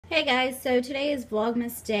Hey guys, so today is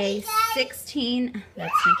Vlogmas day 16.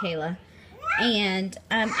 That's Michaela. And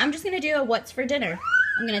I'm just going to do a what's for dinner.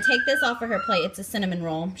 I'm going to take this off of her plate. It's a cinnamon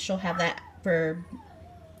roll. She'll have that for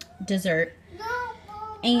dessert.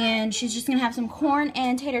 And she's just going to have some corn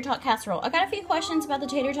and tater tot casserole. I got a few questions about the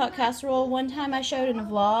tater tot casserole. One time I showed in a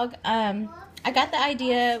vlog. I got the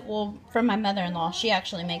idea, well, from my mother-in-law. She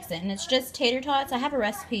actually makes it. And it's just tater tots. I have a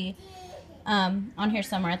recipe on here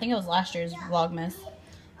somewhere. I think it was last year's Vlogmas.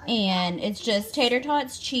 And it's just tater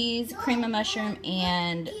tots, cheese, cream of mushroom,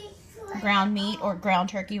 and ground meat or ground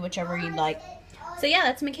turkey, whichever you'd like. So yeah,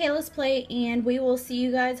 that's Michaela's plate, and we will see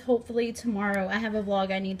you guys hopefully tomorrow. I have a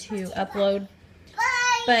vlog I need to upload,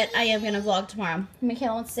 but I am going to vlog tomorrow.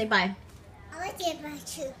 Michaela wants to say bye. I want to say bye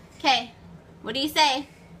too. Okay, what do you say?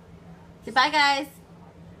 Say bye, guys.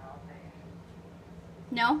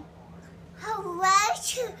 No? I want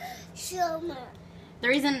to show me. The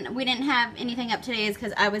reason we didn't have anything up today is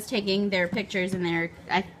because I was taking their pictures and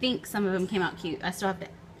I think some of them came out cute. I still have to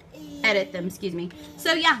edit them, excuse me.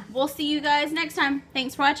 So yeah, we'll see you guys next time.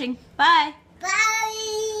 Thanks for watching. Bye. Bye.